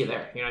 I'll see you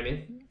there. You know what I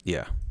mean?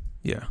 Yeah.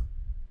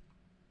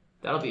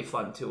 That'll be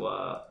fun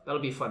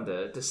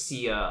to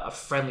see a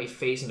friendly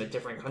face in a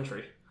different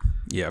country.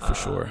 Yeah, for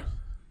sure.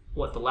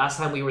 The last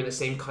time we were in the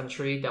same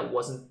country that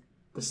wasn't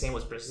the same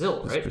was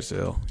Brazil, right?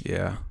 Brazil,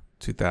 yeah.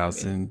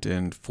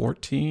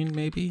 2014,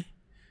 maybe?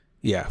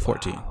 Yeah,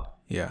 14. Wow.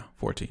 Yeah,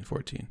 14.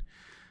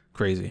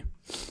 Crazy.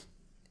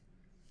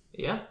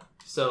 Yeah.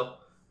 So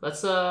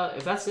let's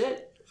if that's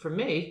it for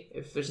me,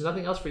 if there's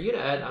nothing else for you to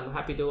add, I'm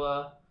happy to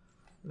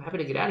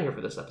get out of here for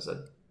this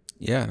episode.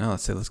 Yeah, no,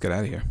 let's get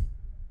out of here.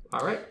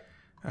 All right.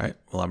 All right.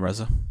 Well, I'm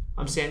Reza.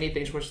 I'm Sandy.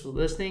 Thanks so much for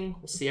listening.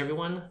 We'll see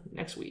everyone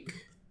next week.